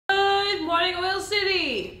morning, Oil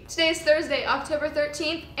City! Today is Thursday, October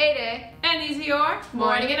 13th, 8A. And these are your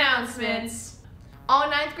morning announcements. All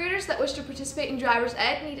 9th graders that wish to participate in driver's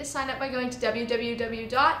ed need to sign up by going to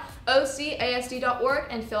www.ocasd.org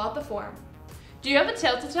and fill out the form. Do you have a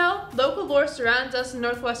tale to tell? Local lore surrounds us in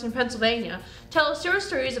northwestern Pennsylvania. Tell us your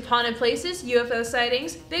stories of haunted places, UFO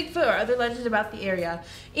sightings, Bigfoot, or other legends about the area.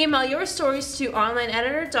 Email your stories to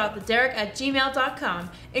onlineeditor.thederek@gmail.com.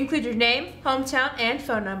 Include your name, hometown, and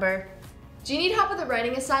phone number. Do you need help with a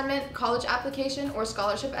writing assignment, college application, or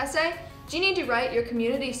scholarship essay? Do you need to write your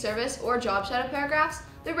community service or job shadow paragraphs?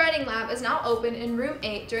 The Writing Lab is now open in Room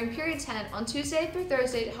 8 during Period 10 on Tuesday through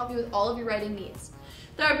Thursday to help you with all of your writing needs.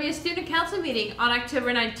 There will be a student council meeting on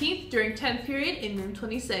October 19th during 10th period in Room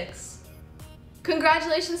 26.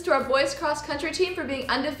 Congratulations to our boys cross country team for being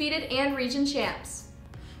undefeated and region champs.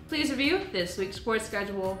 Please review this week's sports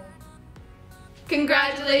schedule.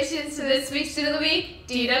 Congratulations to this week's Student of the Week,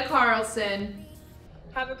 Dita Carlson.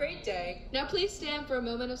 Have a great day. Now please stand for a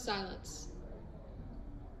moment of silence.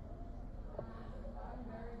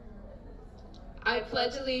 I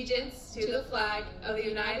pledge allegiance to the flag of the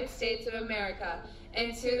United States of America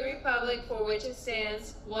and to the republic for which it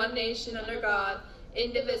stands, one nation under God,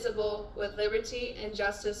 indivisible, with liberty and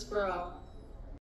justice for all.